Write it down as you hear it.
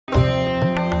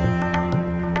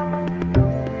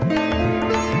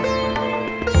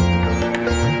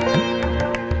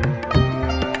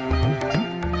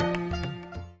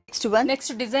One.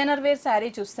 Next designer wear sari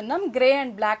చూస్తున్నాం. Grey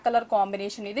and black colour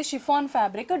combination. ఇది chiffon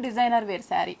fabric designer wear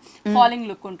sari. Falling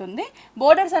look ఉంటుంది.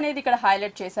 Borders అనేది ఇక్కడ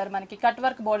highlight చేశారు. మనకి కట్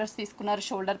వర్క్ బోర్డర్స్ తీసుకున్నారు.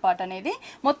 షోల్డర్ పార్ట్ అనేది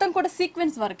మొత్తం కూడా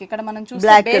సీక్వెన్స్ వర్క్. ఇక్కడ మనం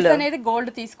చూస్తే బేస్ అనేది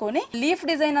గోల్డ్ తీసుకొని లీఫ్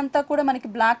డిజైన్ అంతా కూడా మనకి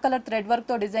బ్లాక్ కలర్ థ్రెడ్ వర్క్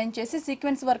తో డిజైన్ చేసి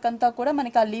సీక్వెన్స్ వర్క్ అంతా కూడా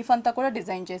మనకి ఆ లీఫ్ అంతా కూడా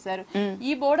డిజైన్ చేశారు.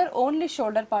 ఈ బోర్డర్ ఓన్లీ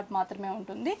షోల్డర్ పార్ట్ మాత్రమే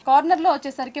ఉంటుంది. కార్నర్ లో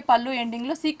వచ్చేసరికి పళ్ళు ఎండింగ్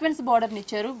లో సీక్వెన్స్ బోర్డర్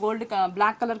ఇచ్చారు. Gold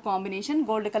black colour combination,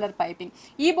 gold colour piping.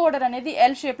 ఈ బోర్డర్ అనేది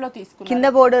ఎల్ షేప్ లో తీసుకున్నారు. కింద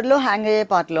బోర్డర్ లో హ్యాంగ్ అయ్యే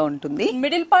పార్ట్ లో ఉంటుంది.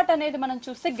 మిడిల్ పార్ట్ అనేది మనం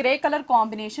చూస్తే grey colour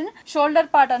combination. Shoulder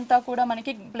part అంతా కూడా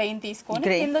మనకి ప్లెయిన్ తీసుకొని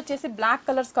కింద వచ్చేసి బ్లాక్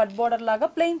కలర్ స్కర్ట్ బోర్డర్ లాగా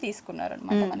ప్లెయిన్ తీసుకున్నారు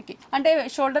అనమాట. మనకి అంటే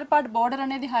షోల్డర్ పార్ట్ బోర్డర్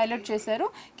అనేది హైలైట్ చేశారు.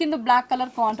 కింద బ్లాక్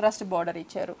కలర్ కాంట్రాస్ట్ బోర్డర్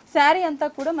ఇచ్చారు. శారీ అంతా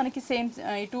కూడా మనకి సేమ్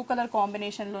ఈ 2 కలర్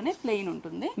కాంబినేషన్ లోనే ప్లెయిన్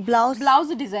ఉంటుంది.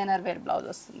 బ్లౌజ్ డిజైనర్ వేర్ బ్లౌజ్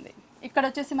వస్తుంది. ఇక్కడ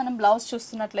వచ్చేసి మనం బ్లౌజ్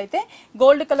చూస్తున్నట్లయితే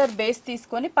గోల్డ్ కలర్ బేస్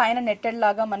తీసుకొని పైన నెట్టెడ్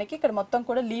లాగా మనకి ఇక్కడ మొత్తం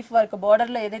కూడా లీఫ్ వర్క్,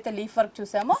 బోర్డర్ లో ఏదైతే లీఫ్ వర్క్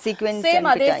చూసామో సేమ్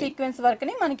అదే సీక్వెన్స్ వర్క్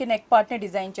ని మనకి నెక్ పార్ట్ ని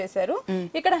డిజైన్ చేశారు.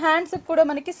 ఇక్కడ హ్యాండ్స్ కూడా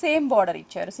మనకి సేమ్ బోర్డర్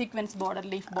ఇచ్చారు. Sequence border,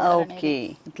 leaf border.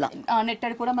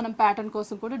 Netted కూడా మనం ప్యాటర్న్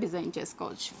కోసం కూడా డిజైన్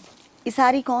చేసుకోవచ్చు. ఈ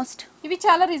సారీ కాస్ట్ ఇవి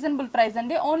చాలా రీజనబుల్ ప్రైస్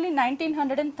అండి. ఓన్లీ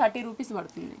 1930 రూపీస్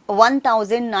పడుతుంది.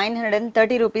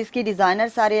 1930 రూపీస్ కి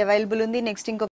డిజైనర్ సారీ అవైలబుల్ ఉంది. నెక్స్ట్ ఇంకో